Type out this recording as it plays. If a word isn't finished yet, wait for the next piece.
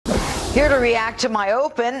Here to react to my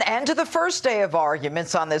open and to the first day of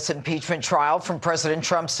arguments on this impeachment trial from President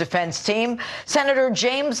Trump's defense team, Senator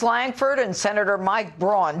James Lankford and Senator Mike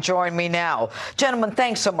Braun join me now. Gentlemen,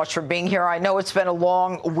 thanks so much for being here. I know it's been a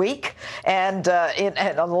long week and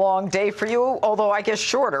a long day for you, although I guess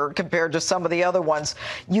shorter compared to some of the other ones.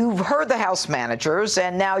 You've heard the House managers,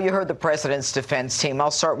 and now you heard the president's defense team.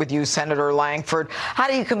 I'll start with you, Senator Lankford. How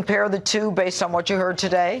do you compare the two based on what you heard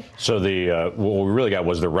today? So what we really got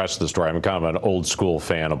was the rest of the story. I'm kind of an old school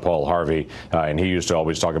fan of Paul Harvey, and he used to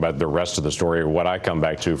always talk about the rest of the story, what I come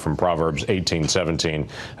back to from Proverbs 18:17.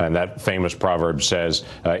 And that famous proverb says,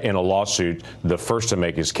 in a lawsuit, the first to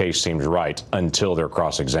make his case seems right until they're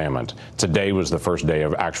cross-examined. Today was the first day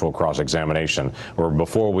of actual cross-examination, where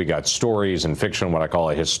before we got stories and fiction, what I call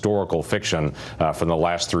a historical fiction from the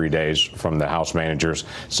last 3 days from the House managers,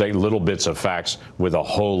 say little bits of facts with a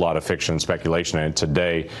whole lot of fiction speculation. And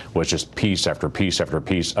today was just piece after piece after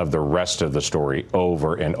piece of the rest of the story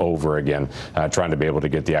over and over again, trying to be able to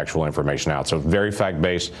get the actual information out. So very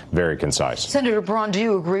fact-based, very concise. Senator Braun, do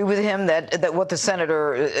you agree with him that what the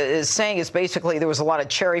senator is saying is basically there was a lot of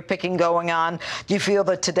cherry picking going on? Do you feel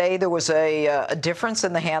that today there was a difference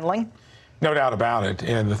in the handling? No doubt about it.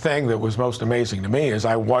 And the thing that was most amazing to me is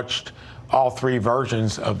I watched all three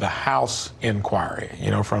versions of the House inquiry,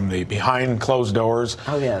 from the behind closed doors,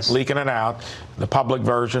 leaking it out, the public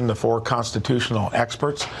version, the four constitutional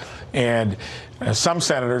experts. And some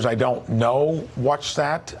senators I don't know watched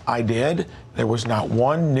that. I did. There was not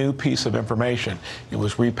one new piece of information. It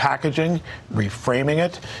was repackaging, reframing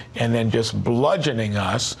it, and then just bludgeoning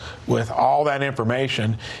us with all that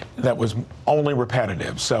information that was only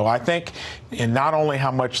repetitive. So I think in not only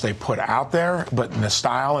how much they put out there, but in the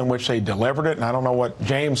style in which they delivered it. And I don't know what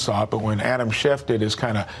James saw, but when Adam Schiff did his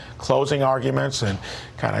kind of closing arguments and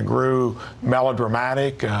kind of grew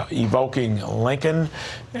melodramatic, evoking Lincoln,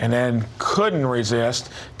 and then couldn't resist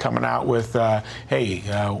coming out with, hey,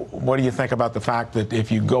 what do you think about the fact that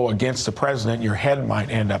if you go against the president, your head might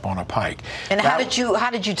end up on a pike? And how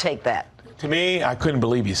did you take that? To me, I couldn't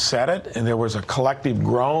believe he said it, and there was a collective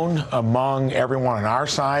groan among everyone on our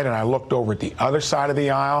side, and I looked over at the other side of the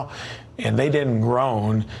aisle, and they didn't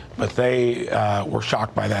groan, but they were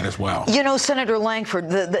shocked by that as well. Senator Lankford,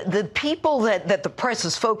 the people that the press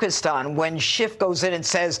is focused on when Schiff goes in and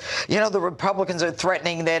says, the Republicans are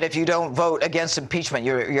threatening that if you don't vote against impeachment,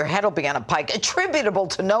 your head will be on a pike, attributable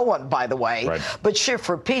to no one, by the way. Right. But Schiff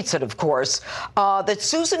repeats it, of course, that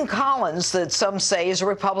Susan Collins, that some say is a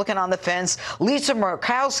Republican on the fence, Lisa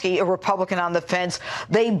Murkowski, a Republican on the fence,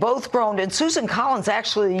 they both groaned. And Susan Collins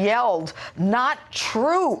actually yelled, "Not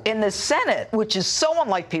true," in the Senate, which is so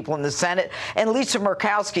unlike people in the Senate. And Lisa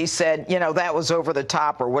Murkowski said, that was over the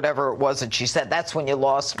top, or whatever it was that she said. That's when you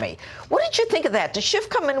lost me. What did you think of that? Does Schiff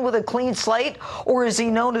come in with a clean slate, or is he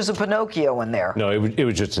known as a Pinocchio in there? No, it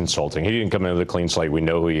was just insulting. He didn't come in with a clean slate. We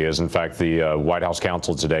know who he is. In fact, the White House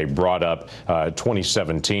counsel today brought up a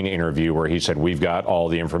 2017 interview where he said, we've got all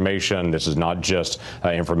the information. This is not just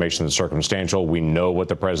information that's circumstantial. We know what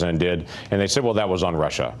the president did. And they said, well, that was on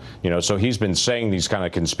Russia. So he's been saying these kind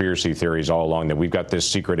of conspiracy theories all along, that we've got this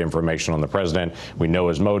secret information on the president. We know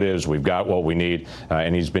his motives. We've got what we need.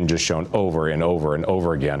 And he's been just shown over and over and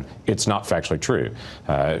over again. It's not factually true.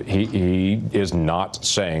 He is not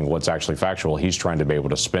saying what's actually factual. He's trying to be able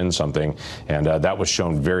to spin something. And that was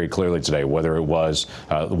shown very clearly today, whether it was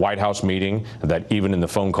the White House meeting, that even in the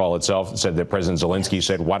phone call itself said that President Zelensky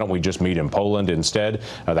said, why don't we just meet in Poland instead?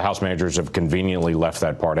 The House managers have conveniently left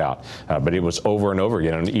that part out. But it was over and over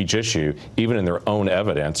again on each issue, even in their own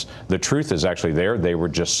evidence. The truth is actually there. They were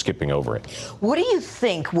just skipping over it. What do you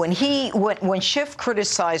think when Schiff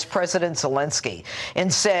criticized President Zelensky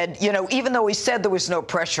and said, even though he said there was no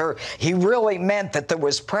pressure, he really meant that there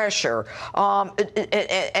was pressure,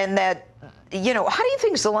 and that, how do you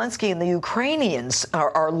think Zelensky and the Ukrainians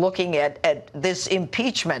are looking at this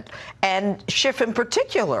impeachment, and Schiff in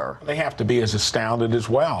particular? They have to be as astounded as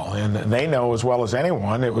well. And they know as well as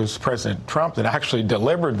anyone it was President Trump that actually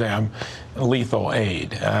delivered them lethal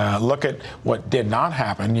aid. Look at what did not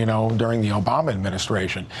happen, during the Obama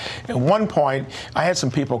administration. At one point, I had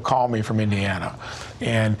some people call me from Indiana,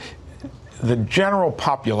 and the general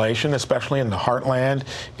population, especially in the heartland,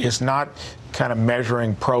 is not kind of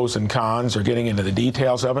measuring pros and cons or getting into the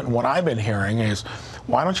details of it. And what I've been hearing is,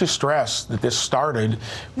 why don't you stress that this started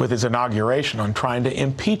with his inauguration on trying to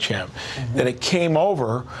impeach him, that it came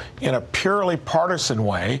over in a purely partisan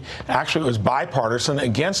way. Actually, it was bipartisan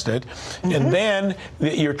against it. And then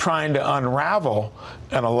that you're trying to unravel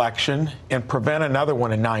an election and prevent another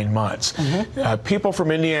one in 9 months. People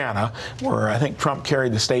from Indiana, where I think Trump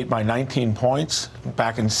carried the state by 19 points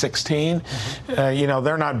back in 16, you know,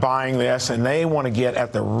 they're not buying this, and they want to get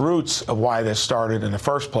at the roots of why this started in the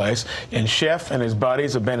first place. And Schiff and his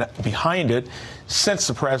buddies have been behind it since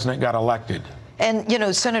the president got elected. And, you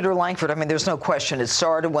know, Senator Lankford, I mean, there's no question it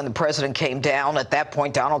started when the president came down. At that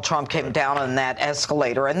point, Donald Trump came down on that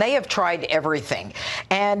escalator, and they have tried everything.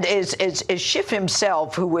 And is Schiff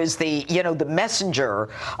himself, who is the, you know, the messenger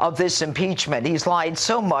of this impeachment, he's lied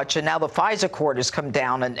so much, and now the FISA court has come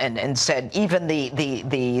down and said even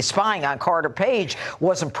the spying on Carter Page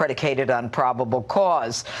wasn't predicated on probable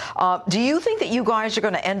cause. Do you think that you guys are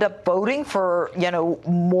going to end up voting for, you know,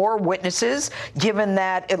 more witnesses, given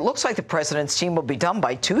that it looks like the president's team will be done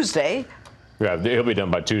by Tuesday? Yeah, he'll be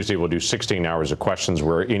done by Tuesday. We'll do 16 hours of questions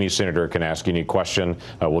where any senator can ask any question.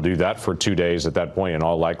 We'll do that for 2 days at that point in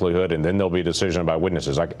all likelihood, and then there'll be a decision about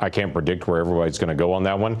witnesses. I can't predict where everybody's going to go on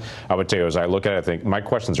that one. I would tell you, as I look at it, I think my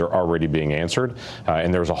questions are already being answered,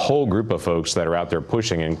 and there's a whole group of folks that are out there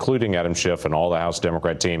pushing, including Adam Schiff and all the House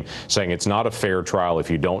Democrat team, saying it's not a fair trial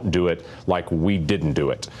if you don't do it like we didn't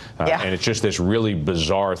do it. And it's just this really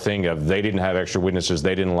bizarre thing of they didn't have extra witnesses.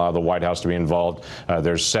 They didn't allow the White House to be involved.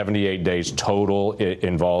 There's 78 days total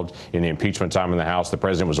involved in the impeachment time in the House. The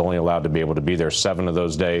president was only allowed to be able to be there 7 of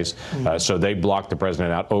those days. So they blocked the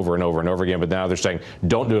president out over and over and over again. But now they're saying,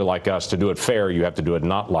 don't do it like us. To do it fair, you have to do it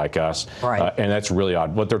not like us. Right. And that's really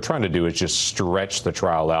odd. What they're trying to do is just stretch the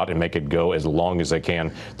trial out and make it go as long as they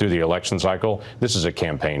can through the election cycle. This is a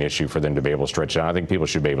campaign issue for them to be able to stretch out. I think people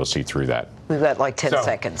should be able to see through that. We've got like 10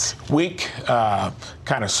 seconds. Weak,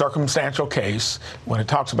 kind of circumstantial case. When it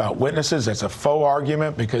talks about witnesses, it's a faux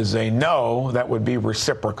argument because they know that would be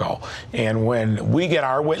reciprocal. And when we get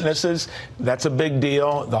our witnesses, that's a big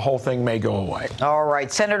deal. The whole thing may go away. All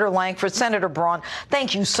right. Senator Lankford, Senator Braun,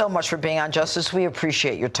 thank you so much for being on, Justice. We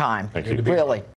appreciate your time. Thank you. Really.